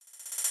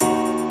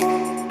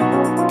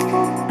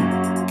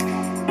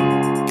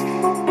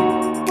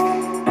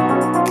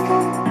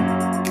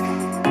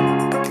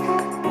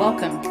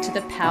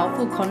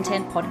Powerful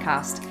Content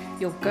Podcast,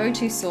 your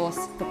go-to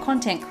source for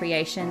content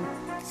creation,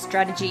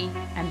 strategy,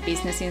 and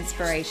business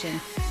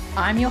inspiration.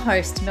 I'm your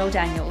host, Mel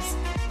Daniels,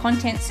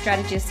 content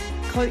strategist,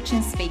 coach,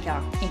 and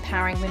speaker,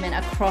 empowering women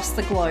across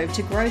the globe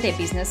to grow their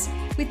business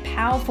with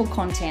powerful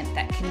content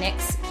that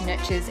connects,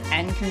 nurtures,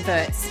 and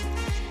converts.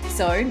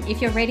 So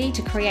if you're ready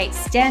to create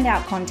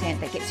standout content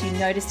that gets you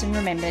noticed and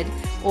remembered,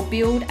 or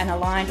build an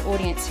aligned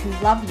audience who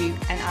love you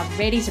and are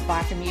ready to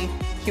buy from you,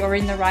 you're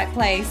in the right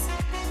place.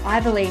 I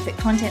believe that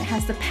content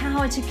has the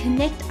power to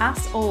connect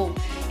us all.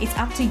 It's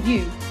up to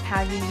you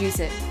how you use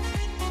it.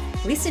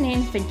 Listen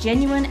in for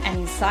genuine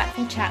and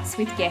insightful chats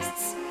with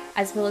guests,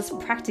 as well as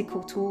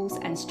practical tools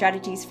and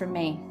strategies from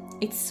me.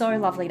 It's so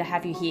lovely to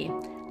have you here.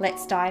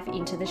 Let's dive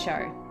into the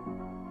show.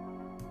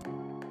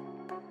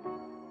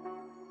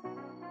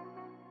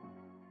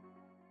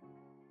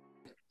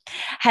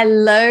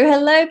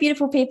 Hello,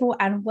 beautiful people,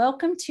 and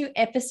welcome to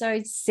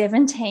episode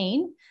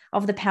 17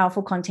 of the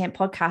Powerful Content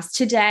Podcast.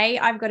 Today,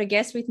 I've got a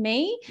guest with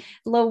me,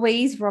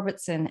 Louise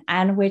Robertson,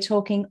 and we're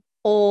talking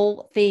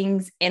all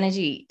things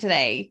energy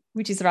today,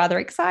 which is rather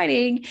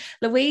exciting.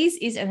 Louise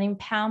is an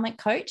empowerment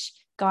coach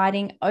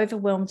guiding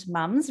overwhelmed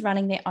mums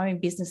running their own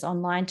business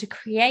online to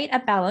create a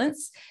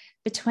balance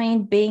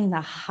between being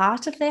the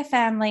heart of their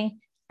family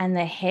and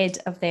the head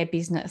of their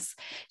business.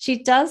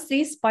 She does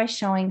this by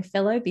showing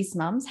fellow biz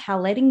mums how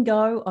letting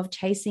go of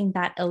chasing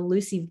that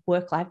elusive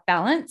work-life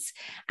balance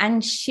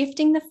and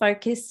shifting the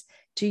focus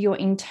to your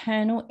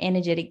internal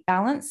energetic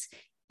balance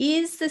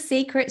is the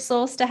secret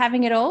sauce to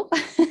having it all.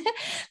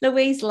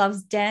 Louise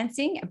loves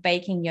dancing,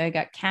 baking,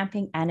 yoga,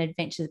 camping, and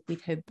adventures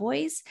with her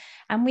boys.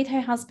 And with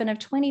her husband of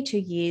 22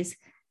 years,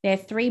 their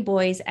 3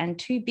 boys and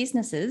 2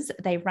 businesses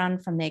they run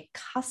from their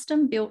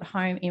custom-built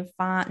home in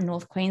far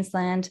North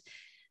Queensland.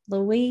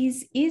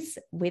 Louise is,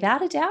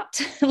 without a doubt,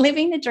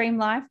 living the dream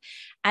life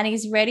and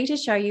is ready to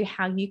show you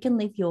how you can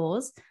live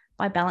yours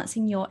by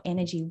balancing your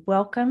energy.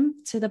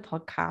 Welcome to the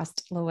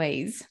podcast,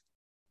 Louise.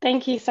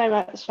 Thank you so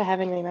much for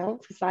having me, Mel.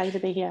 It's exciting to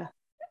be here.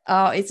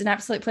 Oh, it's an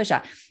absolute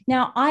pleasure.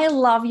 Now, I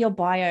love your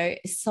bio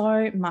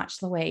so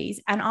much, Louise.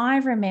 And I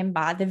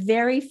remember the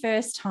very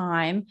first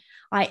time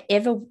I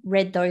ever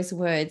read those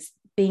words,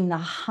 being the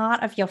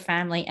heart of your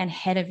family and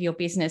head of your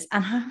business.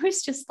 And I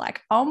was just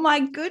like, oh my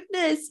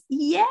goodness,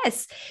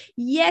 yes.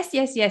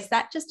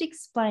 That just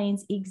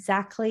explains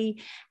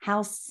exactly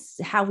how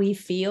we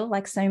feel,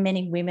 like so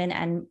many women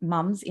and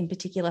mums in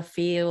particular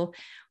feel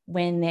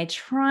when they're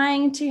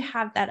trying to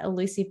have that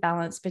elusive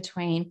balance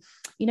between,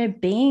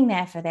 being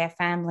there for their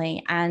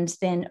family and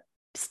then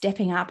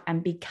stepping up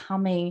and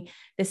becoming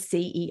the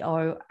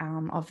CEO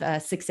of a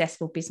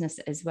successful business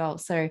as well.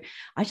 So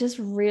I just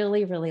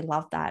really, really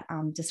love that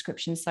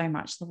description so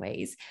much,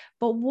 Louise.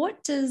 But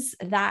what does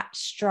that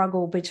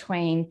struggle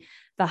between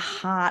the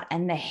heart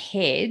and the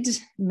head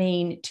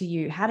mean to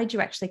you? How did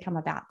you actually come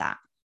about that?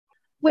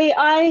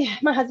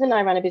 My husband and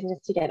I run a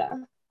business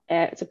together.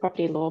 It's a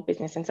property law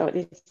business, and so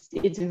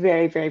it's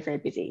very, very, very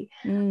busy.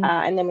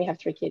 And then we have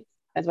 3 kids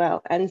as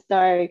well. And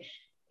so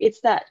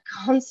it's that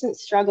constant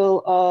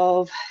struggle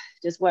of,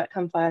 does work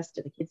come first?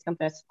 Do the kids come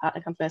first?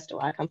 Partner come first? Do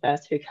I come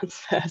first? Who comes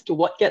first?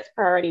 What gets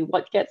priority?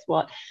 What gets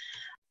what?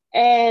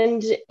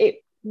 And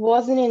it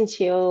wasn't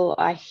until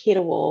I hit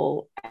a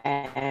wall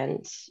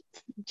and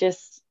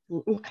just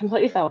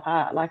completely fell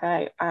apart. Like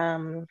I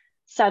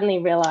suddenly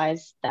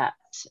realized that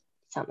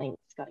something's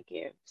got to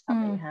give.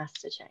 Something has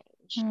to change.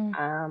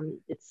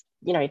 It's,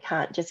 you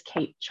can't just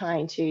keep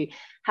trying to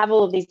have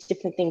all of these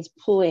different things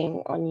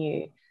pulling on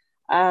you.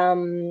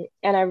 And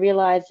I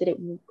realized that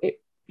it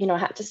I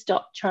had to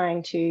stop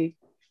trying to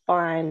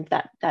find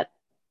that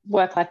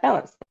work-life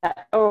balance.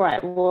 That, all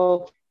right,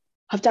 well,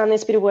 I've done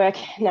this bit of work,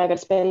 now I've got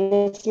to spend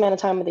this amount of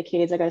time with the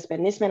kids, I've got to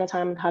spend this amount of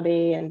time with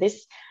hubby and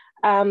this.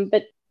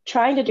 But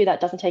trying to do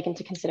that doesn't take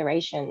into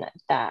consideration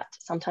that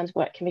sometimes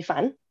work can be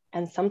fun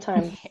and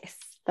sometimes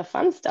the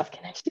fun stuff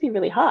can actually be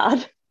really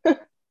hard.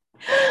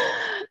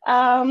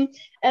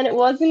 And it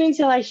wasn't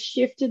until I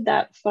shifted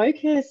that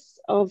focus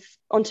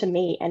onto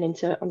me and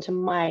onto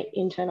my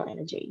internal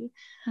energy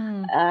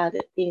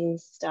that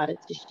things started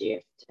to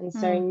shift. And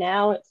so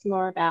now it's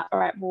more about, all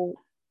right, well,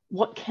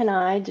 what can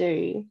I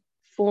do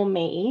for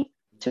me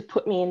to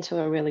put me into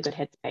a really good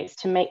headspace,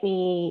 to make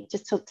me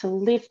to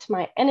lift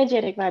my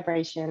energetic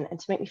vibration and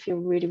to make me feel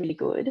really, really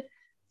good,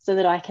 so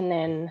that I can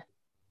then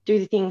do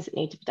the things that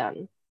need to be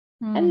done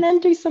and then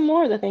do some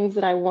more of the things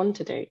that I want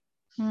to do.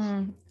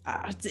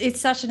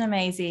 It's such an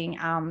amazing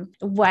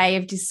way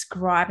of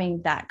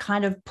describing that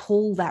kind of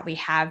pull that we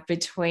have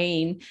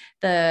between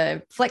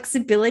the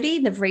flexibility.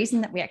 The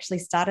reason that we actually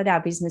started our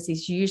business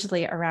is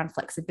usually around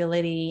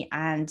flexibility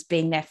and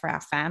being there for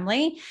our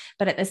family,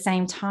 but at the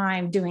same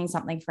time doing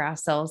something for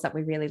ourselves that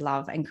we really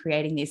love and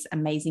creating this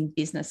amazing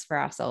business for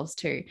ourselves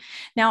too.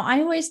 Now, I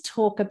always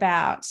talk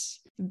about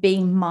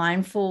being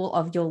mindful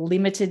of your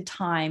limited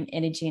time,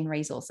 energy, and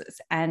resources,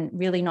 and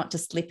really not to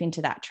slip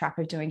into that trap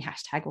of doing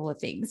hashtag all the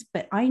things.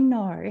 But I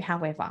know,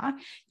 however,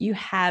 you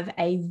have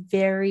a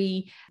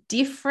very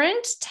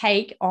different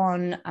take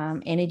on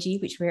energy,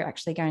 which we're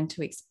actually going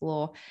to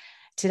explore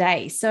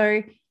today.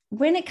 So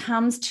when it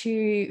comes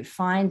to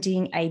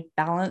finding a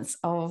balance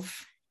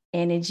of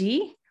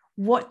energy,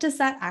 what does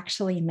that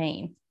actually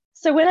mean?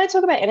 So when I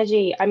talk about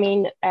energy, I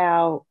mean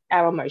our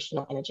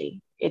emotional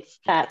energy. It's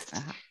that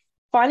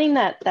finding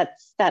that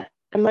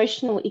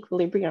emotional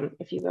equilibrium,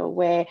 if you will,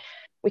 where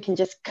we can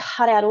just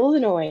cut out all the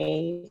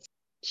noise,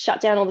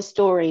 shut down all the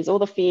stories, all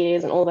the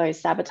fears, and all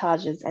those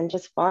sabotages, and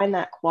just find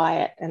that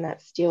quiet and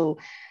that still,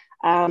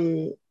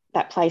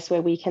 that place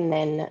where we can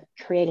then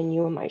create a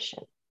new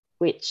emotion,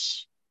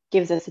 which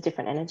gives us a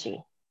different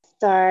energy.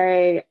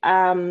 So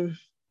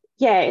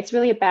it's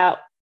really about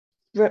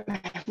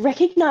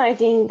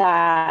recognizing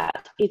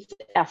that it's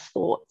our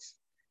thoughts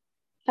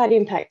that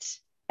impact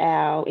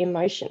our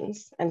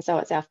emotions. And so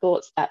it's our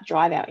thoughts that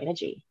drive our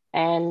energy.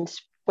 And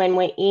when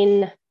we're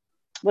in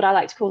what I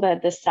like to call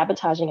the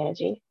sabotaging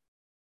energy,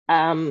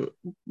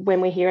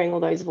 when we're hearing all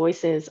those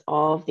voices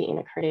of the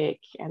inner critic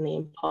and the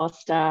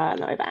imposter and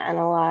the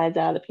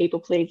overanalyzer, the people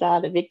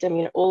pleaser, the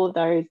victim, all of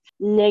those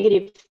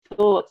negative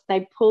thoughts,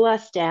 they pull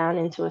us down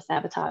into a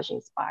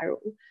sabotaging spiral,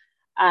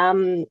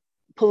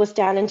 pull us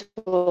down into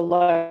a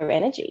low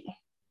energy.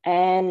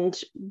 And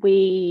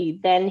we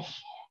then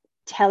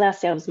tell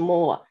ourselves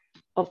more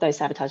of those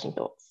sabotaging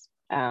thoughts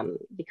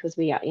because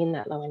we are in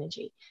that low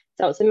energy.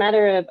 So it's a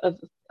matter of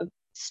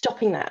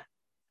stopping that,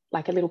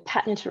 like a little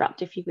pattern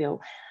interrupt, if you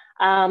will,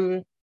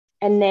 and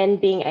then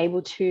being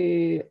able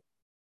to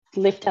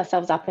lift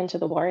ourselves up into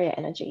the warrior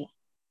energy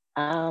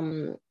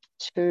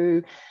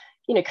to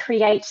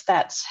create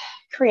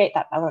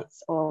that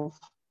balance of,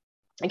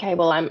 okay,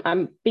 well,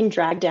 I'm being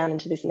dragged down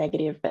into this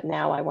negative, but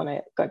now I want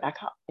to go back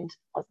up into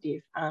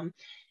positive,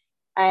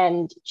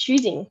 and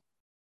choosing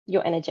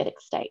your energetic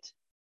state,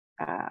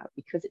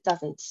 because it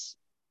doesn't,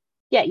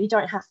 you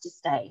don't have to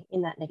stay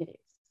in that negative.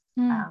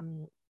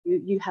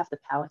 You have the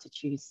power to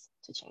choose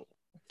to change it.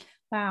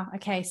 Wow.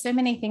 Okay. So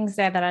many things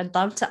there that I'd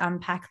love to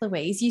unpack,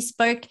 Louise. You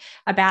spoke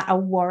about a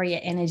warrior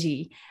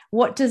energy.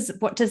 What does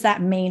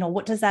that mean, or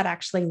what does that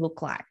actually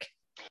look like?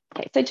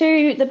 Okay. So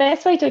the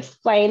best way to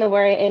explain the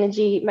warrior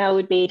energy, Mel,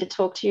 would be to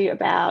talk to you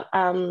about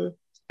my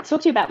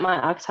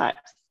archetypes.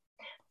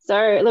 So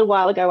a little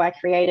while ago, I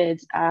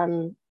created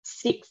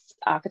 6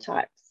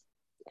 archetypes.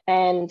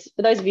 And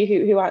for those of you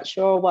who aren't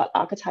sure what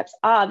archetypes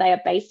are, they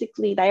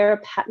are a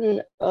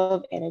pattern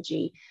of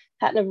energy,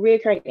 pattern of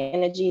recurring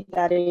energy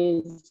that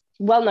is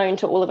well known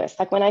to all of us.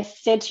 Like when I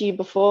said to you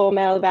before,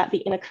 Mel, about the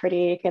inner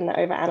critic and the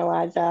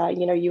overanalyzer,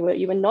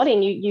 you were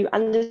nodding. You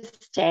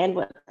understand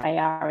what they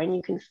are and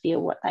you can feel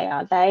what they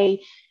are.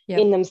 They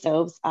in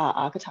themselves are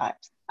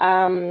archetypes.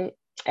 And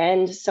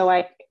so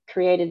I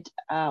created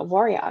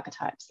warrior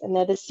archetypes, and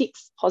they're the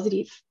 6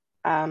 positive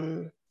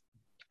on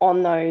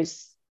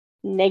those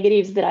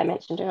negatives that I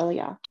mentioned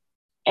earlier.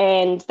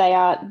 And they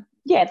are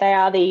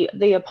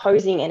the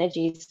opposing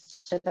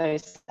energies to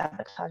those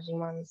sabotaging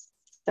ones.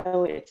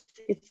 So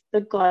it's the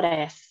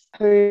goddess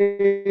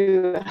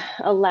who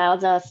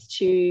allows us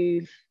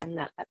to, and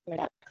that's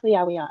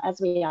clear we are as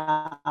we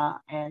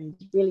are, and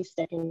really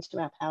step into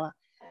our power.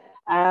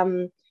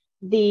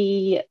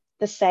 The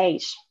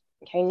sage,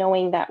 okay,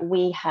 knowing that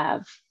we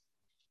have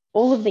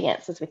all of the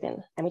answers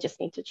within, and we just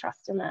need to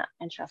trust in that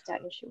and trust our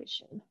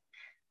intuition.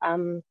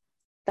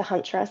 The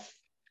huntress,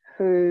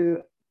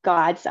 who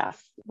guides us,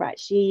 right?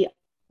 She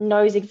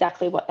knows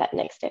exactly what that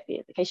next step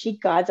is. Okay, she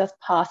guides us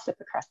past the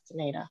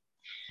procrastinator.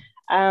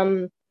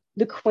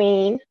 The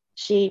queen,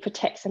 she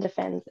protects and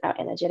defends our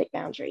energetic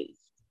boundaries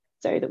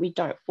so that we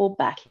don't fall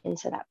back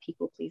into that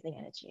people-pleasing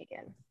energy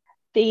again.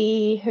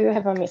 Who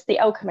have I missed? The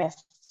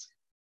alchemist.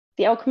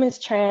 The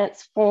alchemist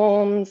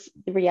transforms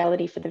the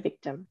reality for the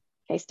victim.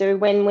 Okay, so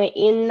when we're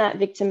in that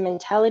victim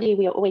mentality,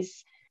 we are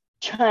always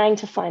trying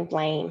to find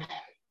blame,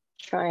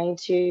 trying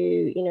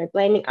to,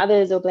 blaming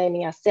others or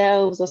blaming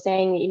ourselves, or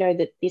saying,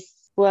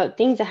 that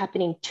things are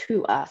happening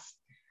to us.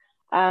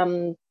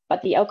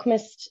 But the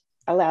alchemist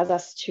allows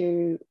us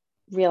to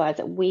realize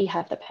that we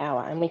have the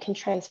power and we can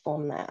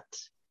transform that.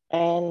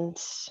 And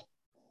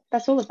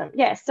that's all of them.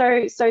 Yeah.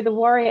 So the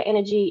warrior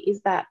energy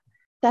is that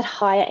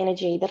higher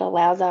energy that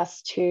allows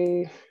us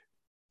to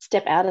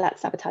step out of that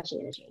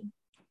sabotaging energy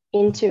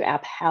into our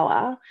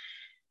power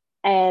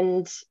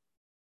and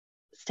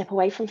step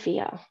away from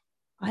fear.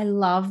 I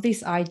love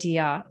this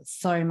idea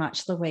so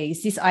much,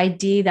 Louise, this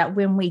idea that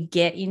when we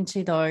get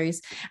into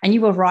those, and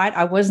you were right,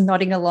 I was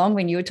nodding along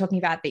when you were talking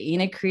about the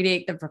inner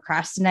critic, the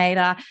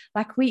procrastinator,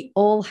 like we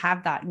all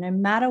have that, no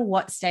matter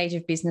what stage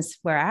of business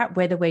we're at,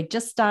 whether we're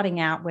just starting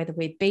out, whether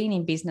we've been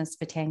in business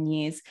for 10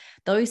 years,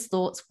 those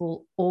thoughts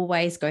will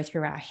always go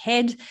through our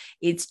head.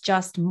 It's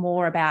just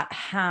more about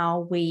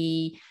how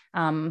we,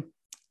 I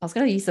was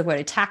going to use the word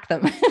attack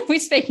them. We're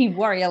speaking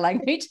warrior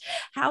language,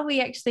 how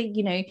we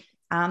actually,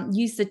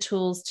 use the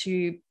tools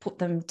to put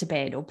them to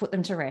bed or put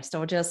them to rest,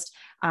 or just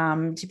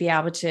to be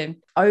able to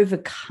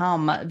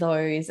overcome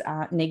those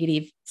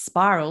negative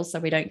spirals so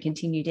we don't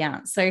continue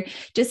down. So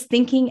just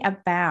thinking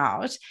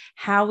about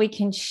how we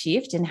can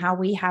shift and how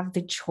we have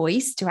the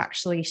choice to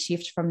actually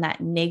shift from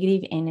that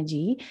negative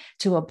energy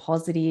to a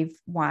positive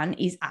one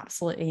is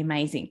absolutely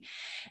amazing.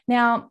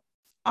 Now,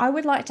 I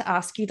would like to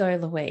ask you though,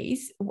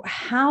 Louise,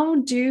 how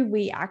do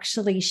we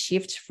actually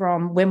shift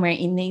from when we're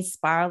in these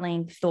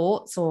spiraling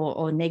thoughts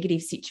or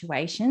negative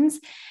situations?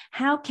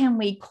 How can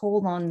we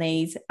call on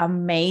these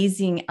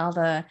amazing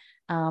other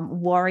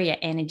warrior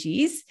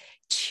energies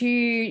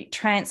to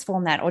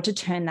transform that or to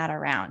turn that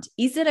around?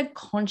 Is it a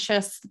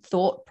conscious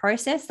thought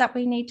process that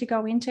we need to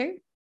go into?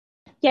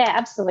 Yeah,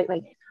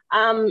 absolutely.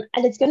 And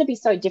it's going to be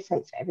so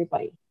different for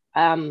everybody.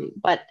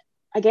 But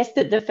I guess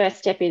that the first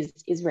step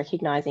is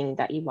recognizing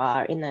that you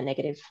are in a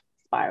negative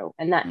spiral,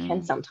 and that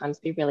can sometimes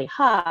be really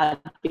hard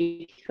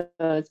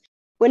because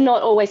we're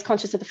not always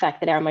conscious of the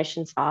fact that our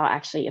emotions are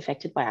actually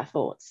affected by our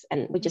thoughts,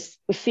 and we're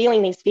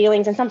feeling these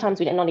feelings, and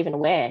sometimes we're not even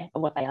aware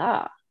of what they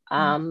are.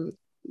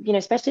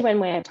 Especially when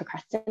we're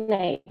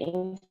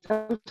procrastinating,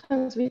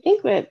 sometimes we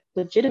think we're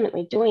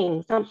legitimately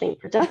doing something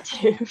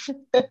productive.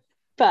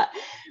 But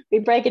we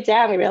break it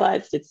down, we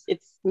realize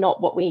it's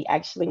not what we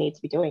actually need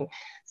to be doing.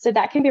 So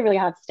that can be a really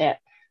hard step.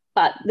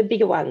 But the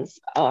bigger ones,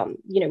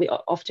 we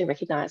often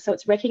recognize. So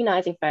it's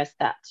recognizing first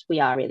that we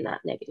are in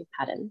that negative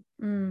pattern,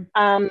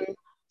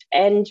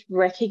 and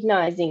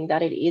recognizing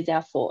that it is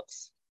our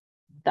thoughts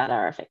that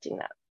are affecting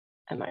that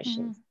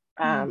emotion,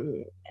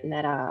 and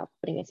that are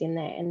putting us in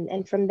there.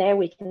 And from there,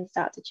 we can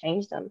start to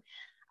change them.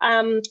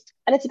 And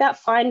it's about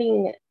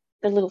finding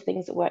the little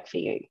things that work for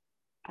you.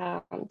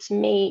 For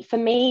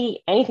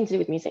me, anything to do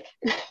with music.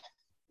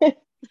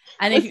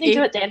 And listening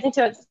to it, dancing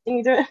to it,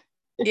 singing to it.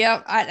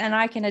 Yeah, and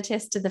I can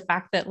attest to the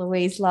fact that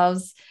Louise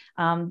loves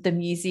the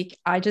music.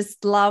 I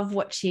just love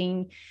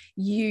watching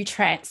you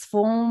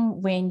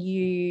transform when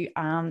you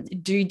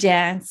do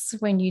dance,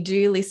 when you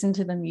do listen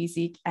to the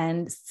music,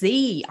 and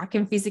I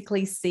can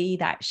physically see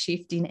that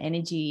shift in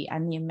energy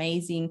and the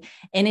amazing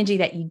energy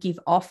that you give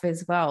off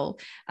as well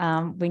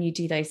when you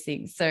do those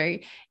things. So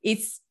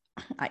it's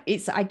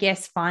I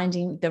guess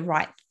finding the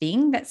right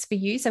thing that's for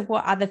you. So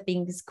what other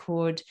things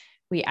could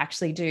we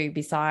actually do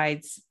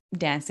besides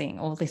dancing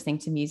or listening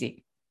to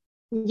music?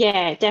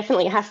 Yeah,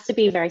 definitely. It has to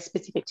be very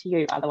specific to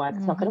you, otherwise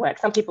it's not going to work.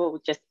 Some people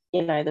just,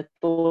 the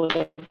thought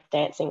of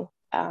dancing,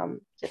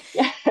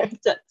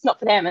 it's not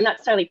for them, and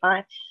that's totally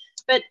fine.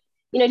 But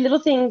little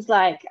things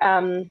like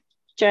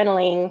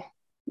journaling,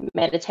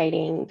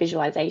 meditating,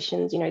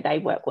 visualizations, they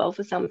work well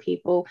for some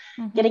people.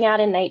 Getting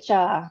out in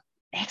nature,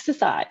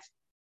 exercise,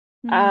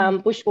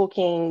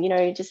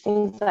 bushwalking, just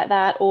things like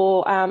that.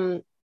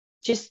 Or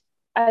just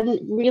a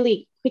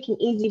really quick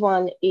and easy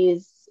one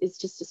is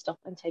just to stop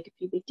and take a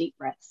few big deep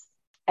breaths.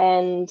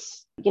 And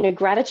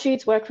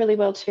gratitudes work really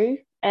well too.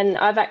 And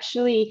I've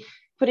actually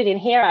put it in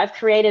here. I've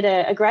created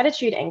a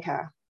gratitude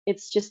anchor.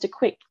 It's just a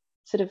quick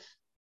sort of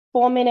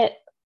 4-minute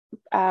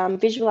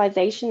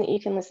visualization that you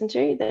can listen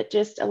to that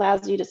just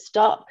allows you to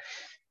stop,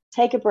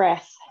 take a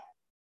breath,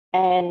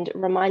 and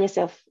remind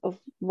yourself of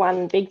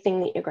one big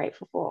thing that you're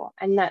grateful for.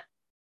 And that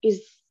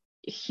is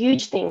a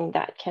huge thing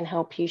that can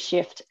help you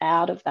shift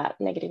out of that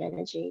negative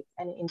energy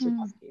and into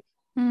positive.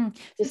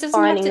 Just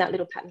finding that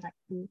little pattern back.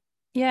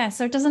 Yeah,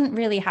 so it doesn't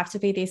really have to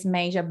be this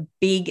major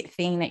big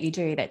thing that you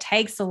do that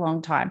takes a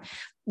long time.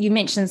 You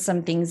mentioned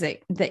some things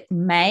that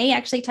may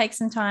actually take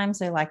some time,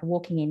 so like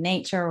walking in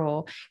nature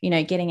or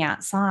getting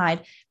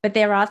outside, but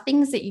there are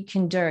things that you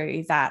can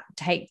do that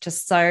take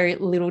just so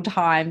little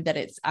time that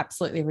it's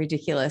absolutely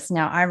ridiculous.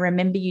 Now, I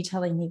remember you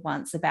telling me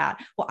once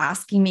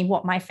asking me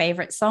what my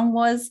favorite song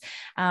was,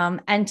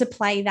 and to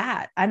play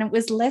that, and it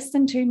was less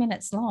than 2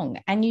 minutes long,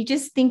 and you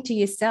just think to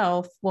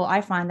yourself, well,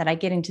 I find that I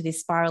get into this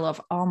spiral of,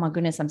 oh my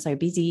goodness, I'm so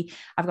busy,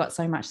 I've got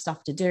so much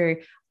stuff to do,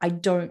 I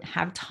don't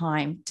have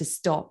time to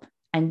stop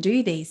and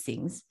do these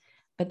things.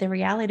 But the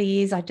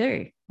reality is I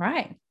do,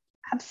 right?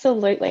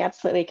 Absolutely.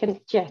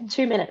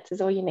 2 minutes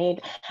is all you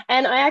need.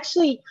 And I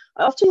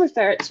often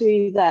refer it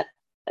to the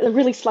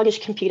really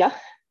sluggish computer.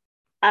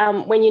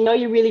 When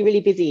you're really,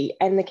 really busy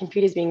and the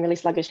computer's being really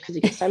sluggish because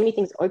you've got so many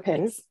things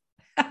open,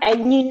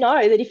 and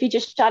that if you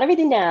just shut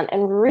everything down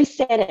and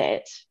reset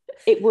it,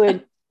 you'd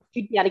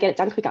be able to get it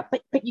done quicker.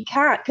 But you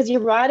can't, because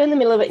you're right in the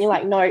middle of it and you're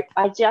like, no,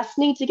 I just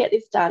need to get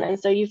this done. And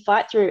so you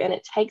fight through and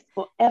it takes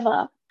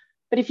forever.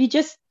 But if you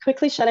just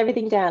quickly shut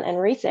everything down and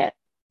reset,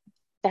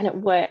 then it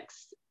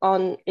works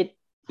on it.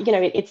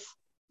 It's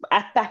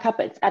back up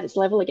at its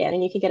level again,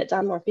 and you can get it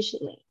done more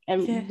efficiently.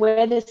 And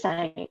we're the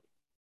same.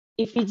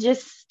 If you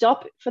just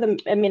stop for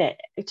a minute,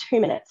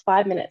 2 minutes,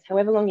 5 minutes,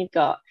 however long you've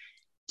got,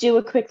 do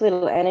a quick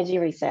little energy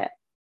reset,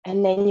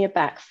 and then you're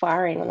back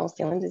firing on all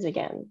cylinders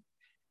again.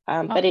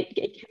 But it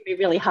can be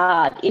really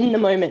hard in the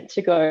moment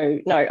to go,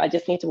 no, I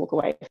just need to walk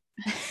away.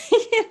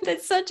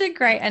 That's such a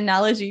great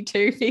analogy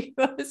too,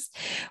 because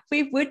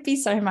we would be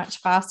so much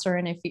faster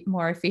and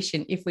more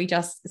efficient if we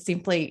just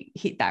simply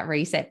hit that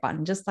reset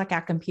button, just like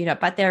our computer.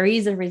 But there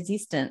is a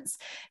resistance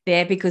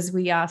there because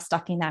we are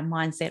stuck in that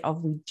mindset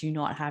of we do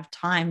not have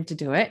time to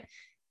do it,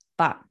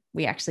 but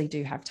we actually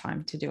do have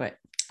time to do it.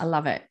 I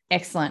love it.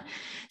 Excellent.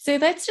 So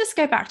let's just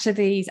go back to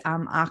these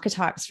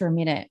archetypes for a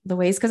minute,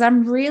 Louise, because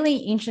I'm really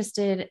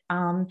interested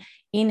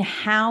in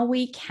how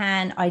we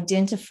can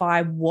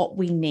identify what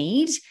we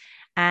need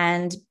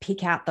and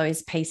pick out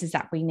those pieces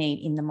that we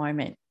need in the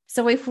moment.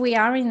 So if we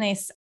are in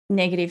this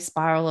negative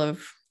spiral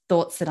of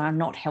thoughts that are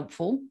not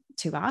helpful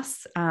to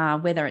us,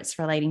 whether it's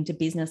relating to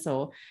business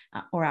or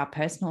our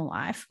personal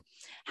life,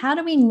 how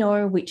do we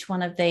know which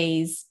one of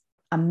these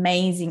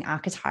amazing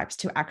archetypes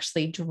to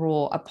actually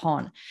draw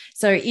upon?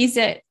 So is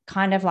it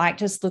kind of like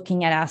just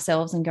looking at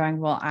ourselves and going,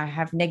 well, I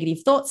have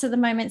negative thoughts at the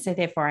moment, so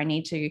therefore I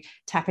need to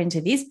tap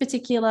into this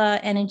particular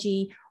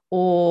energy?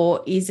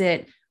 Or is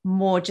it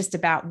more just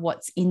about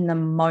what's in the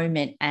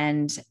moment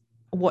and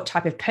what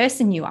type of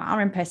person you are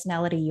and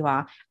personality you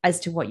are as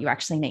to what you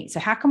actually need?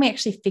 So how can we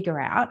actually figure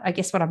out, I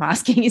guess what I'm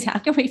asking is, how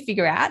can we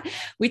figure out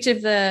which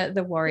of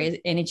the warrior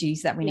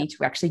energies that we need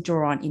to actually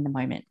draw on in the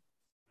moment?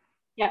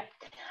 Yeah.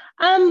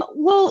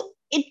 Well,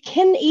 it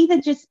can either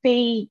just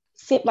be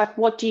like,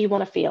 what do you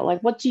want to feel?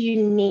 Like, what do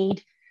you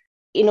need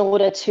in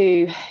order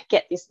to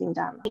get this thing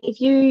done? If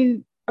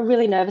you are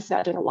really nervous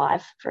about doing a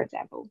live, for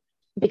example,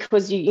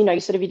 because you're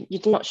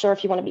not sure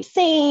if you want to be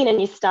seen, and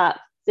you start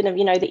sort of,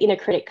 the inner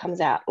critic comes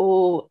out,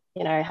 or,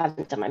 I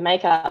haven't done my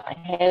makeup, my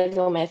hair's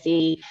all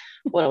messy,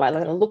 what do I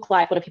want to look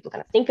like? What are people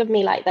going to think of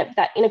me? Like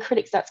that inner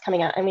critic starts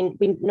coming out. I mean,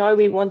 we know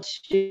we want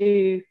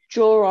to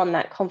draw on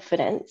that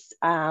confidence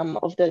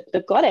of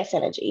the goddess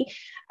energy.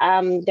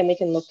 Then we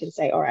can look and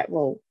say, all right,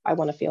 well, I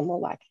want to feel more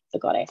like the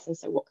goddess. And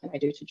so what can I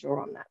do to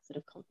draw on that sort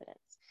of confidence?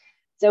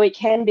 So it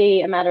can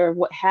be a matter of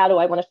how do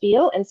I want to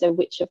feel? And so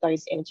which of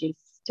those energies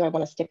do I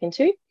want to step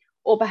into?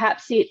 Or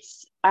perhaps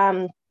it's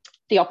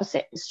the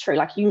opposite is true.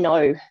 Like,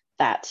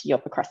 that you're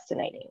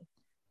procrastinating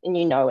and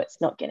it's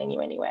not getting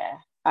you anywhere.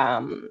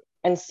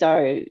 And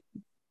so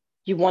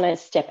you want to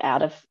step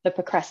out of the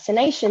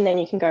procrastination. Then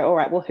you can go, all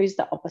right, well, who's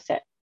the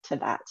opposite to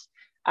that?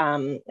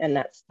 And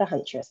that's the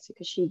huntress,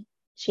 because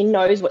she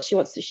knows what she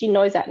wants to, she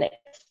knows that next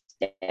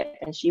step,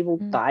 and she will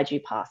guide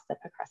you past the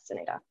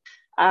procrastinator.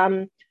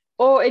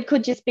 Or it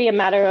could just be a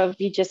matter of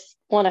you just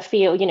want to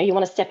feel, you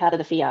want to step out of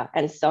the fear.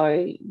 And so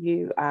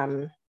you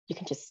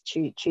can just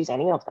choose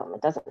any of them.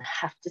 It doesn't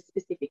have to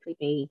specifically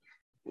be,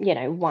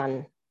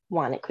 one.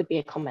 It could be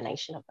a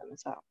combination of them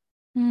as well.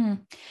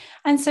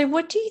 And so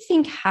what do you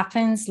think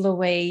happens,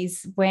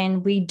 Louise,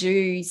 when we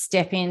do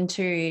step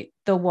into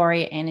the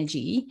warrior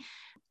energy?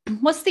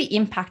 What's the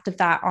impact of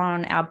that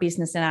on our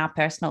business and our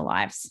personal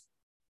lives?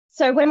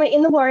 So when we're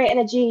in the warrior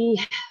energy,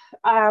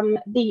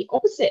 the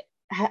opposite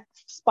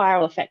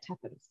spiral effect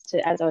happens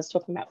to, as I was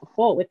talking about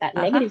before, with that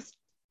negative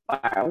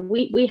spiral.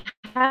 We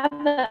have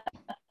a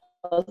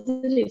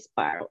positive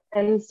spiral.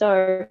 And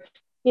so,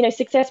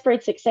 success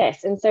breeds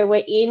success. And so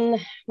when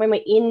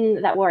we're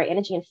in that warrior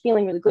energy and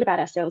feeling really good about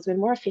ourselves, we're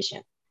more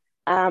efficient.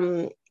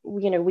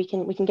 We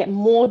can get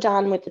more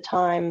done with the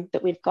time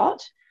that we've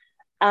got.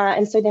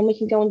 And so then we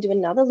can go and do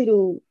another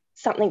little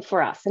something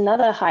for us,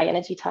 another high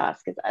energy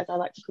task, as I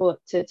like to call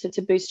it,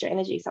 to boost your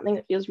energy, something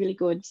that feels really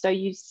good. So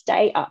you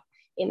stay up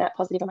in that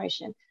positive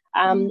emotion.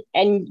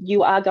 And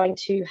you are going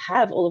to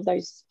have all of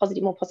those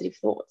more positive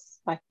thoughts.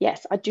 Like,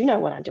 yes, I do know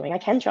what I'm doing. I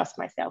can trust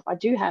myself. I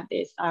do have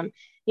this. I'm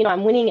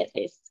winning at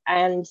this.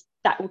 And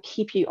that will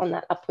keep you on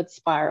that upward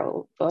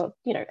spiral for,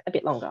 a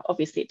bit longer.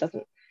 Obviously, it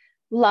doesn't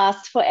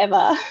last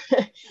forever.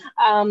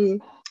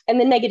 And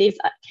the negatives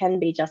can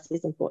be just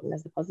as important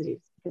as the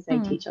positives, because they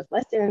teach us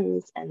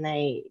lessons, and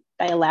they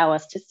allow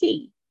us to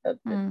see the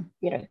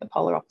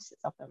polar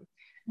opposites of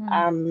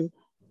them.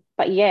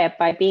 But yeah,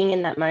 by being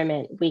in that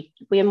moment, we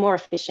are more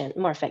efficient,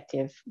 more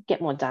effective,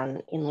 get more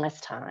done in less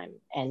time,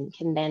 and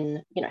can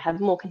then, have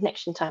more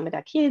connection time with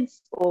our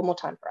kids, or more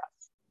time for us.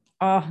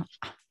 Oh,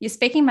 you're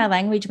speaking my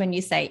language when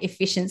you say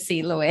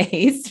efficiency,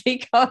 Louise,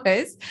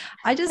 because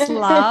I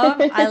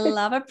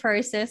love a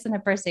process and a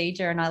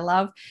procedure, and I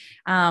love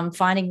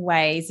finding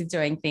ways of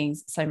doing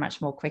things so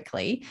much more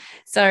quickly.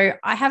 So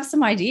I have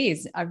some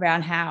ideas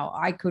around how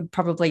I could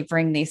probably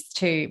bring this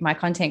to my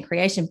content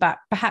creation, but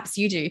perhaps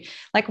you do.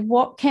 Like,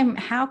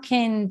 how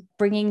can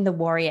bringing the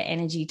warrior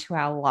energy to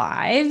our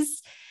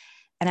lives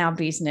and our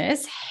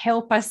business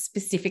help us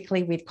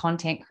specifically with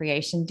content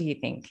creation, do you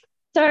think?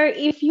 So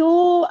if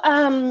you're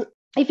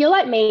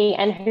like me,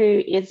 and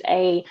who is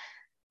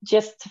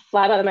just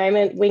flat at the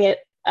moment, wing it.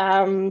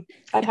 I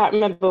can't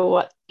remember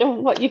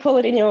what you call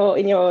it in your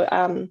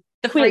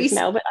the quiz,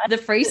 the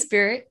free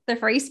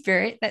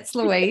spirit. That's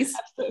Louise.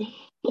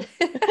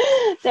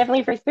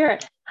 Definitely free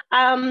spirit.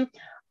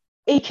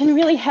 It can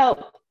really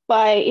help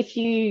by, if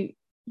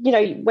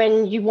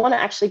when you want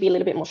to actually be a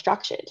little bit more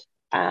structured,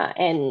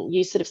 and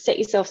you sort of set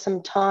yourself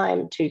some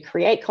time to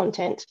create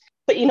content,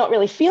 but you're not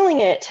really feeling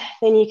it,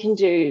 then you can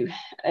do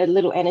a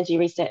little energy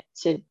reset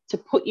to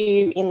put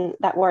you in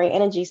that warrior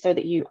energy, so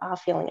that you are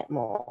feeling it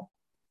more.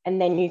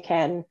 And then you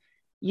can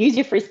use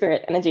your free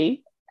spirit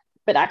energy,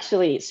 but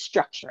actually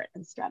structure it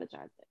and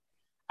strategize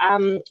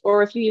it.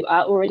 Or if you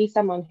are already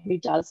someone who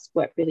does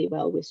work really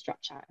well with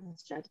structure and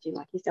strategy,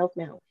 like yourself,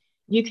 Mel,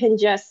 you can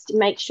just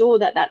make sure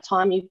that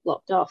time you've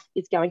blocked off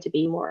is going to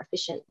be more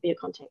efficient for your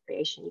content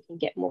creation. You can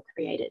get more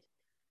creative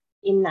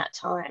in that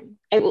time.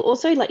 It will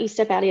also let you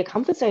step out of your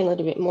comfort zone a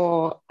little bit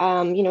more.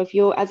 If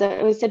you're, as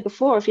I said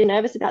before, if you're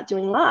nervous about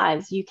doing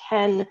lives, you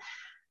can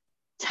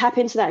tap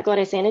into that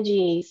goddess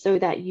energy, so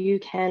that you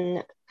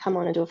can come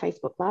on and do a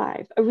Facebook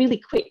Live. A really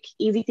quick,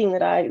 easy thing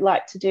that I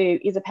like to do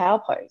is a power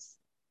pose.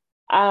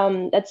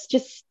 That's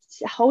just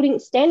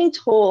standing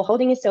tall,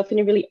 holding yourself in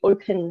a really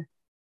open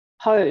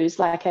pose,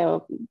 like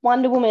a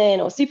Wonder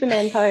Woman or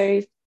Superman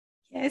pose.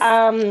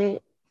 Yes.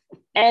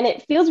 And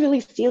it feels really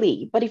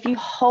silly, but if you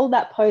hold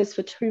that pose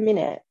for 2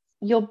 minutes,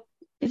 your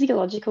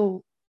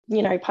physiological,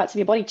 parts of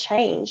your body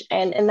change,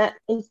 and that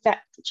in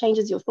fact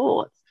changes your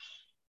thoughts.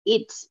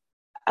 It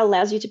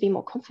allows you to be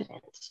more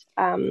confident.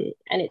 And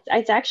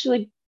it's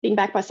actually been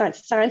backed by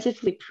science,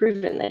 scientifically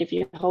proven that if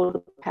you hold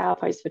a power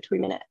pose for 2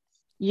 minutes,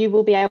 you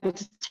will be able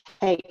to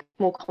take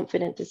more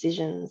confident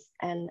decisions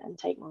and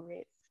take more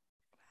risks.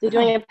 So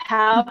doing a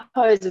power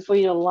pose before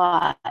you're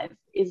live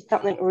is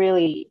something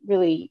really,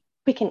 really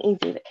quick and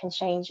easy that can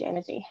change your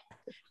energy.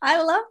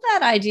 I love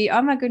that idea.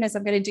 Oh my goodness,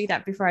 I'm going to do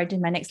that before I do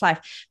my next live.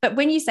 But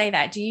when you say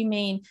that, do you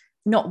mean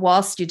not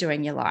whilst you're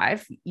doing your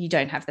live, you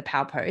don't have the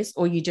power pose,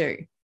 or you do?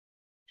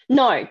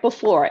 No,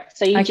 before it.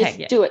 So you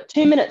do it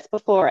 2 minutes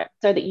before it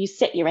so that you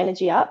set your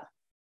energy up,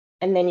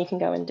 and then you can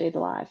go and do the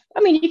live.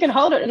 I mean, you can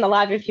hold it in the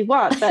live if you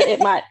want, but it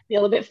might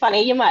feel a bit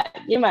funny. You might,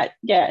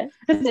 yeah,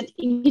 because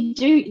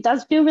it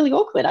does feel really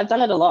awkward. I've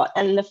done it a lot.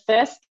 And the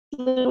first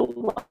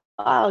little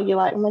while, you're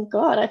like, oh my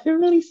God, I feel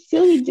really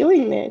silly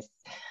doing this.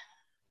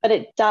 But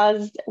it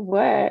does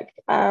work.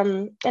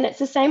 And it's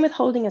the same with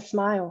holding a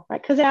smile, right?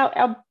 Because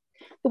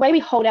the way we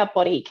hold our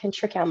body can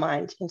trick our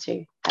mind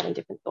into having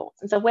different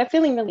thoughts. And so if we're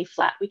feeling really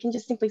flat, we can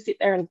just simply sit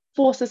there and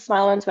force a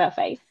smile onto our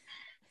face.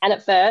 And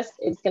at first,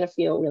 it's going to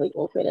feel really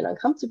awkward and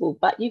uncomfortable,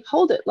 but you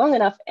hold it long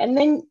enough, and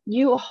then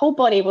your whole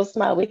body will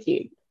smile with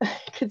you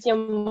because your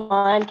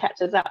mind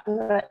catches up. And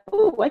you're like,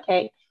 oh,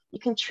 okay. You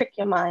can trick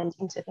your mind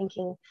into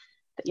thinking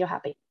that you're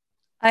happy.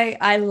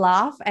 I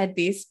laugh at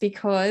this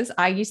because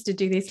I used to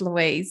do this,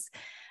 Louise,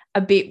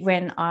 a bit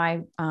when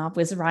I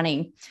was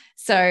running.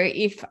 So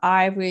if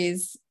I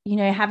was,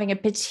 having a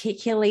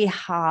particularly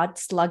hard,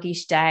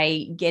 sluggish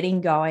day,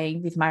 getting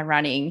going with my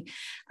running,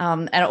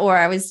 or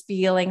I was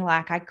feeling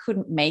like I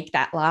couldn't make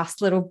that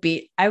last little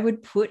bit, I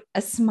would put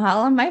a smile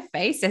on my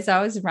face as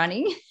I was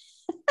running.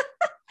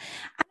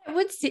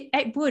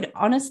 It would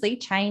honestly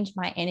change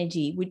my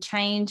energy, would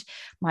change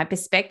my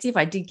perspective.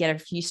 I did get a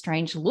few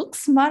strange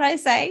looks, might I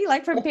say,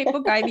 like from people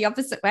going the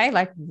opposite way,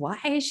 like, why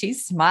is she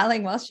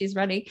smiling while she's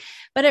running?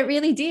 But it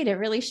really did. It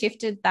really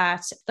shifted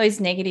those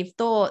negative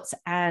thoughts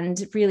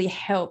and really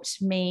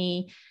helped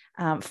me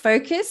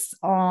focus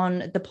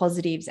on the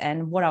positives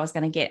and what I was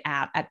going to get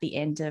out at the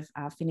end of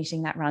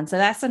finishing that run. So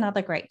that's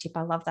another great tip.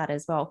 I love that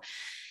as well.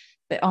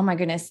 But oh my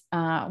goodness,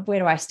 where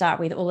do I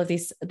start with all of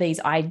these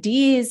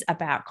ideas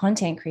about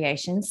content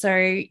creation? So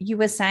you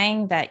were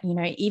saying that,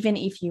 even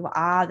if you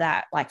are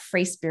that like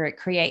free spirit,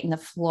 create in the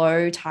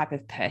flow type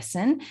of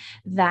person,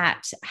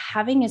 that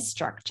having a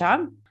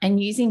structure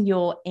and using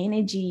your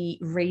energy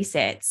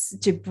resets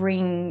to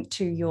bring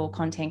to your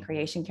content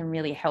creation can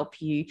really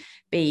help you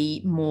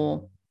be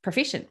more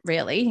proficient,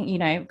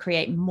 really,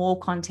 create more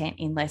content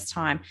in less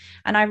time.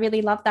 And I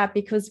really love that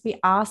because we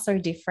are so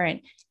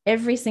different.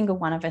 Every single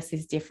one of us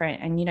is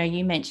different. And,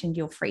 you mentioned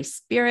your free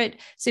spirit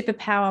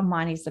superpower.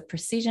 Mine is the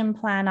precision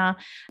planner.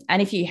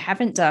 And if you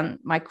haven't done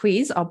my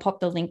quiz, I'll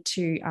pop the link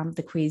to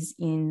the quiz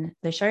in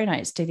the show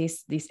notes to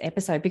this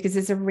episode, because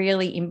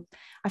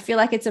I feel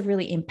like it's a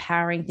really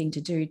empowering thing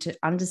to do, to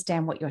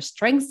understand what your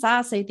strengths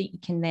are so that you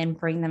can then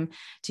bring them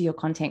to your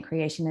content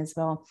creation as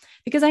well.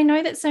 Because I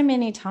know that so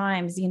many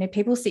times,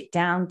 people sit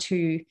down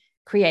to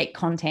create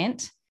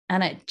content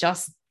and it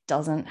just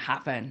doesn't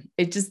happen.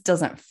 It just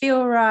doesn't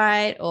feel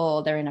right,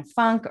 or they're in a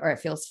funk, or it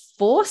feels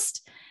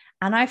forced.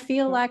 And I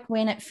feel like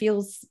when it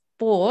feels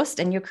forced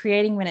and you're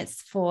creating when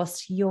it's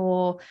forced,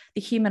 the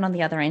human on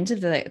the other end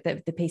of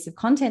the piece of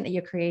content that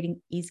you're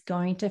creating is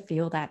going to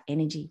feel that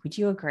energy. Would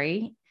you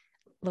agree,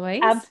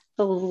 Louise?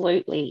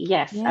 Absolutely.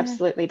 Yes, yeah.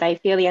 Absolutely. They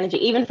feel the energy,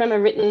 even from a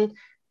written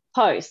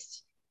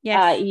post.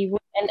 Yes.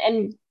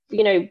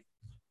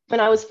 When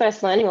I was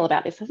first learning all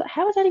about this, I was like,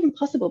 how is that even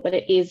possible? But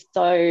it is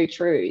so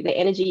true. The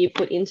energy you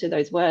put into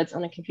those words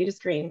on a computer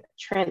screen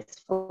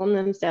transform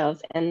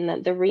themselves,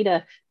 and the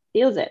reader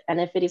feels it. And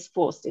if it is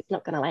forced, it's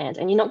not going to land.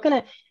 And you're not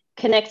going to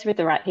connect with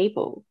the right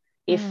people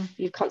if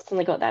you've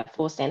constantly got that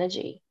forced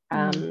energy.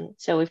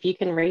 So if you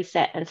can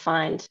reset and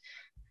find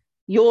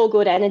your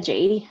good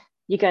energy,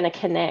 you're going to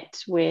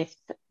connect with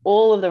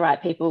all of the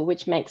right people,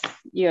 which makes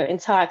your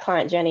entire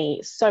client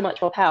journey so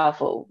much more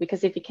powerful.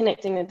 Because if you're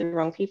connecting with the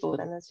wrong people,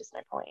 then there's just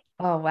no point.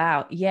 Oh,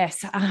 wow.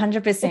 Yes,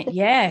 100%.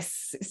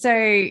 Yes.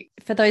 So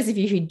for those of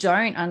you who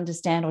don't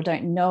understand or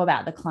don't know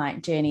about the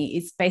client journey,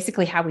 it's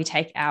basically how we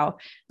take our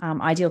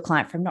ideal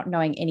client from not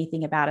knowing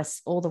anything about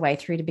us all the way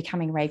through to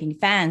becoming raving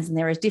fans. And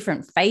there are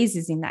different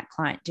phases in that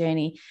client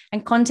journey.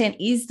 And content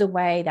is the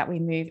way that we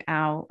move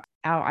our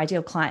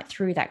ideal client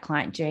through that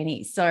client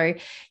journey. So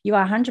you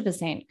are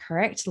 100%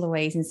 correct,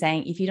 Louise, in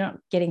saying if you're not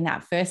getting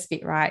that first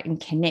bit right and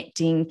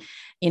connecting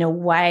in a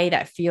way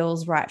that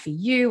feels right for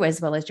you as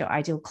well as your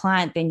ideal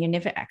client, then you're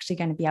never actually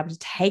going to be able to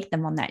take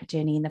them on that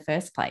journey in the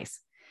first place.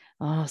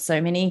 Oh, so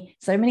many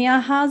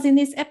ahas in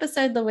this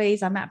episode,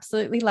 Louise. I'm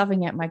absolutely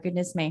loving it. My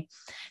goodness me.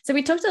 So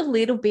we talked a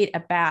little bit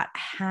about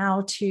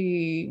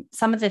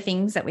some of the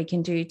things that we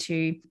can do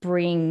to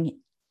bring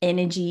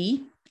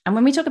energy. And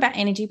when we talk about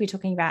energy, we're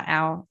talking about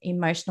our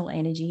emotional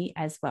energy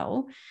as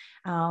well.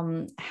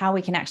 How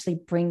we can actually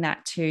bring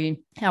that to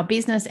our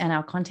business and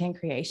our content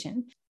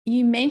creation.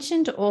 You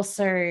mentioned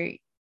also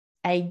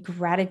a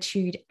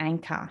gratitude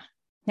anchor.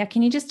 Now,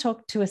 can you just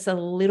talk to us a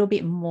little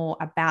bit more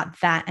about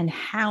that and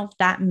how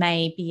that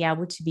may be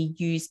able to be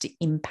used to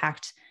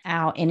impact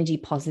our energy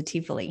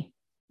positively?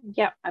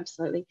 Yeah,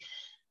 absolutely.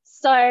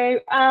 So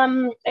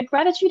a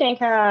gratitude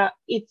anchor,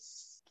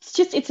 it's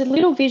a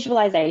little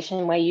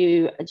visualization where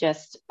you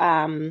just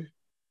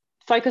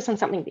focus on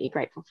something that you're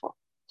grateful for.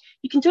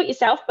 You can do it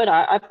yourself, but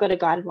I've got a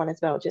guided one as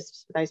well,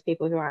 just for those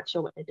people who aren't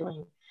sure what they're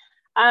doing.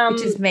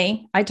 Which is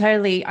me. I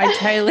totally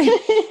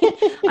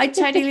I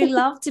totally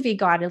love to be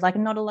guided. Like,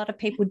 not a lot of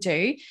people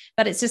do,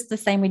 but it's just the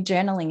same with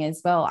journaling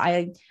as well.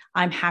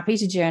 I'm happy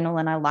to journal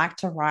and I like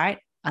to write.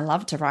 I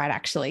love to write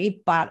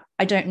actually, but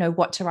I don't know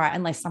what to write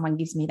unless someone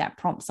gives me that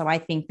prompt. So I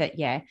think that,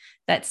 yeah,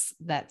 that's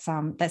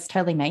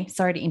totally me.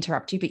 Sorry to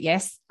interrupt you, but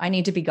yes, I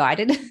need to be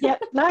guided. Yeah,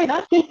 no,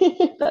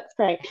 that's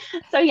great.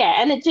 So yeah,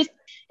 and it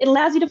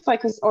allows you to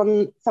focus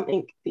on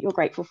something that you're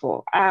grateful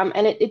for.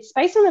 And it's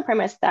based on the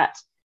premise that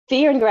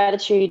fear and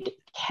gratitude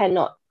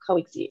cannot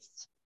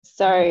coexist.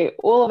 So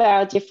all of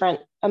our different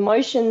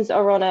emotions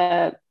are on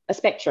a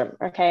spectrum.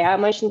 Okay, our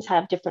emotions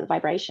have different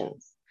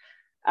vibrations.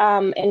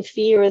 And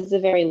fear is a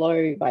very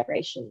low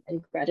vibration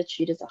and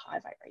gratitude is a high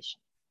vibration.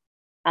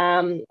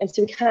 And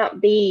so we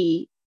can't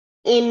be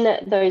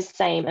in those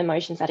same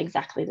emotions at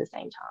exactly the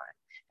same time.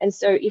 And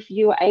so if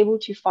you are able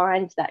to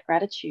find that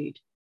gratitude,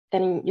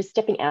 then you're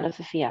stepping out of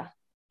the fear.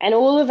 And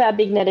all of our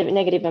big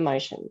negative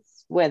emotions,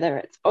 whether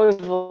it's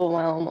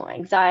overwhelm or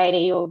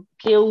anxiety or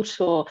guilt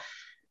or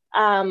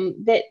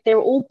that they're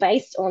all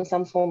based on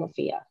some form of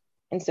fear.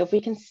 And so if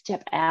we can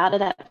step out of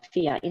that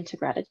fear into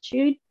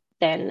gratitude,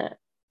 then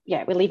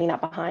yeah, we're leaving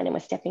that behind and we're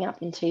stepping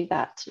up into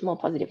that more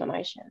positive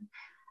emotion.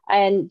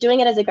 And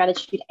doing it as a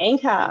gratitude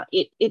anchor,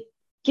 it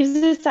gives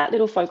us that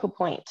little focal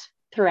point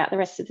throughout the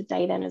rest of the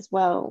day then as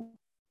well,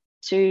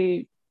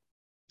 to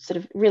sort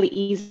of really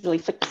easily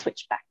flick the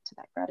switch back to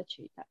that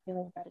gratitude, that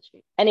feeling of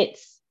gratitude. And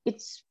it's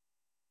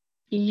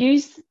you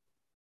use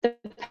the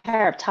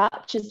power of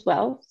touch as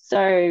well. So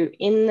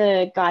in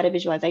the guided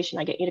visualization,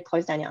 I get you to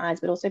close down your eyes,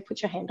 but also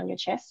put your hand on your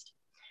chest.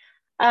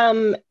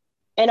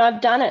 And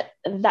I've done it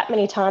that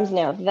many times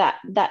now,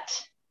 that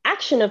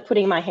action of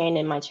putting my hand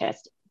in my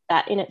chest,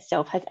 that in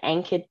itself has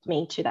anchored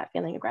me to that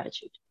feeling of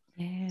gratitude.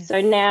 Yes.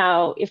 So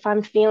now if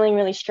I'm feeling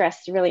really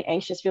stressed, really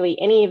anxious, really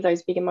any of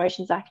those big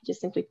emotions, I can just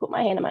simply put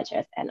my hand on my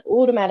chest and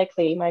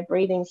automatically my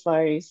breathing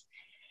slows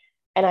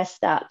and I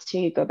start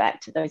to go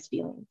back to those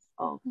feelings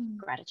of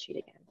gratitude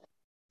again.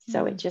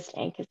 So it just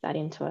anchors that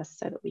into us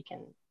so that we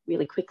can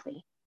really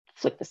quickly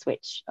flick the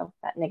switch of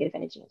that negative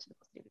energy into the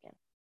positive again.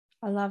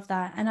 I love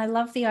that. And I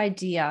love the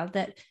idea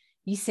that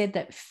you said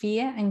that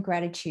fear and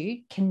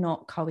gratitude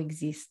cannot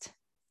coexist.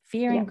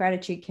 Fear and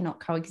gratitude cannot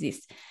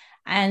coexist.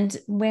 And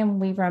when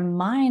we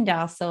remind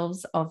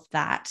ourselves of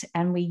that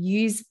and we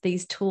use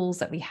these tools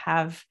that we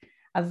have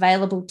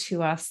available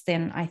to us,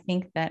 then I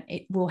think that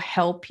it will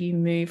help you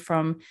move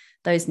from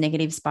those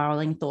negative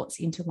spiraling thoughts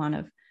into one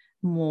of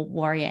more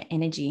warrior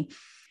energy.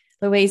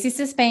 Louise, this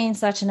has been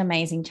such an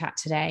amazing chat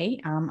today.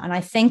 And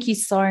I thank you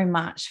so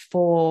much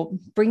for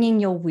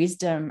bringing your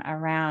wisdom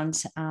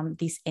around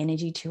this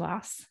energy to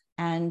us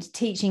and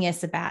teaching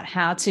us about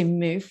how to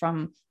move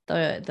from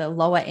the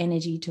lower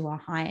energy to a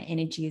higher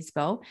energy as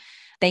well.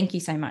 Thank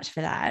you so much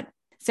for that.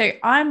 So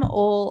I'm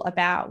all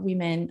about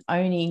women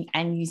owning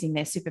and using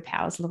their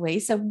superpowers,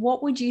 Louise. So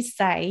what would you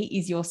say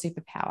is your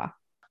superpower?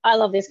 I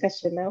love this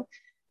question, Mel.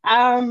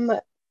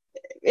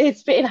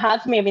 It's been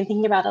hard for me. I've been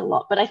thinking about it a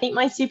lot, but I think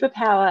my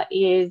superpower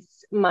is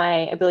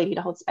my ability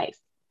to hold space.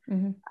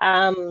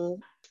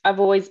 I've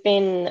always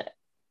been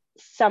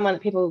someone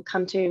that people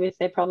come to with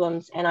their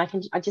problems and I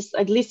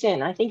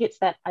listen. I think it's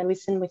that I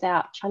listen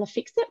without trying to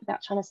fix it,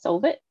 without trying to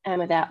solve it, and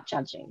without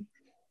judging.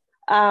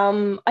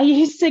 I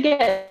used to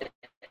get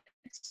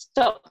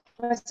stopped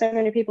by so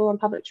many people on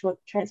public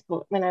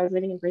transport when I was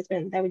living in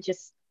Brisbane. They would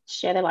just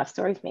share their life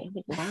story with me.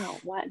 I'm like, wow,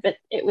 why? But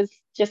it was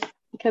just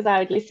because I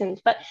would listen.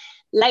 But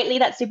lately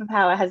that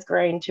superpower has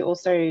grown to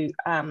also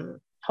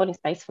holding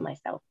space for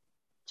myself,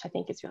 which I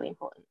think is really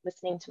important,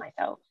 listening to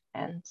myself.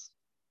 And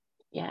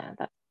yeah,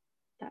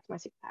 that's my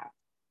superpower.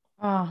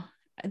 Oh,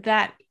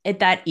 that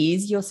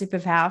is your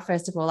superpower.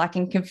 First of all, I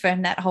can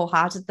confirm that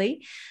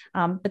wholeheartedly.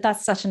 But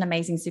that's such an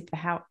amazing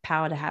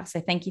superpower to have.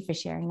 So thank you for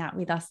sharing that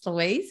with us,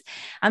 Louise.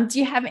 Do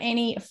you have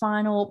any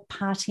final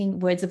parting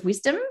words of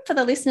wisdom for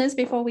the listeners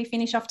before we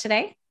finish off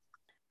today?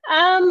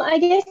 I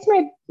guess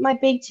my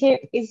big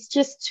tip is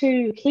just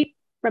to keep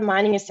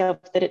reminding yourself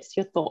that it's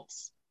your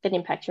thoughts that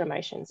impact your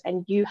emotions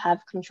and you have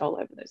control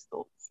over those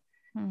thoughts.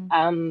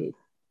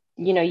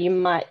 You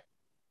might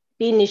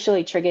be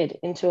initially triggered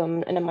into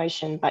an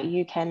emotion, but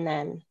you can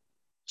then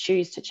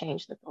choose to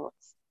change the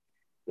thoughts,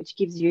 which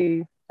gives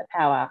you the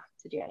power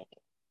to do anything.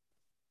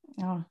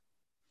 Oh,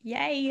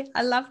 yay.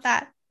 I love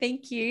that.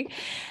 Thank you.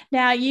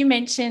 Now, you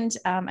mentioned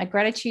a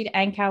gratitude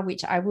anchor,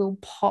 which I will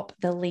pop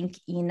the link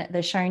in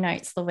the show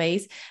notes,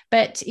 Louise.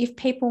 But if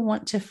people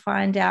want to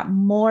find out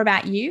more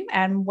about you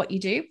and what you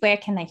do, where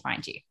can they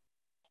find you?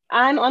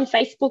 I'm on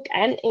Facebook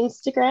and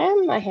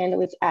Instagram. My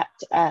handle is at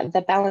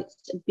The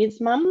Balanced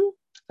Biz Mum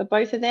for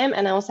both of them.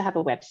 And I also have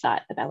a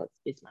website,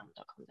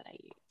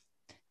 thebalancedbizmum.com.au.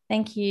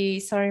 Thank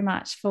you so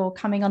much for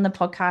coming on the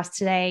podcast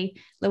today,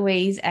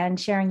 Louise, and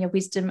sharing your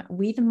wisdom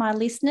with my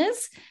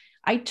listeners.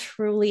 I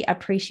truly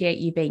appreciate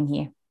you being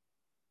here.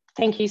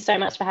 Thank you so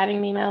much for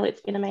having me, Mel.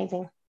 It's been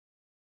amazing.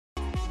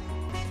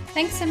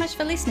 Thanks so much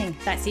for listening.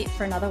 That's it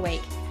for another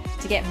week.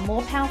 To get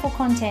more powerful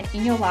content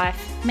in your life,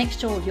 make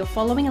sure you're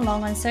following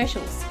along on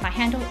socials. My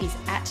handle is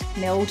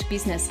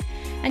 @meldbusiness.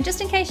 And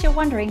just in case you're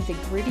wondering, the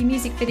groovy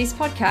music for this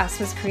podcast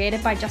was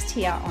created by Just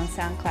Here on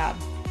SoundCloud.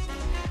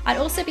 I'd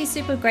also be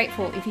super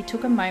grateful if you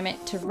took a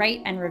moment to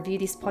rate and review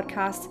this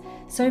podcast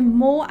so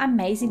more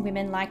amazing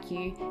women like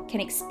you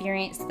can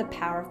experience the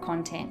power of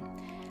content.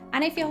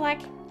 And if you're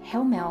like,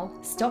 hell Mel,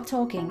 stop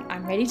talking,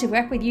 I'm ready to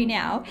work with you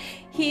now,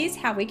 here's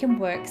how we can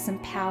work some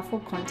powerful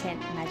content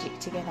magic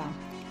together.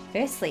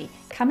 Firstly,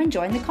 come and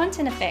join the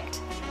Content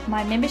Effect,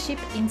 my membership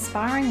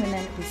inspiring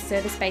women with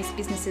service-based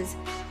businesses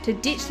to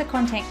ditch the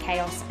content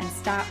chaos and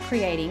start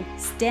creating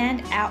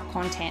stand-out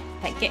content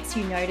that gets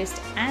you noticed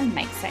and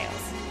makes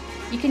sales.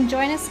 You can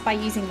join us by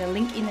using the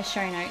link in the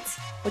show notes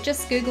or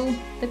just Google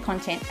the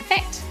Content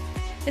Effect.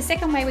 The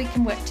second way we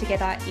can work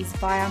together is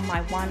via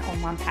my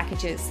one-on-one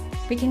packages.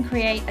 We can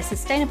create a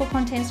sustainable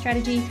content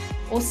strategy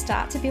or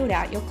start to build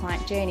out your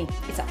client journey.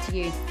 It's up to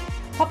you.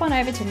 Hop on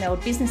over to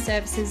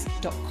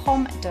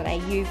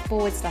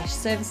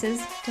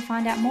meldbusinessservices.com.au/services to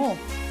find out more.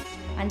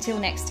 Until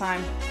next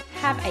time,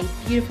 have a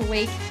beautiful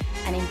week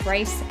and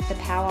embrace the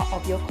power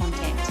of your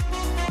content.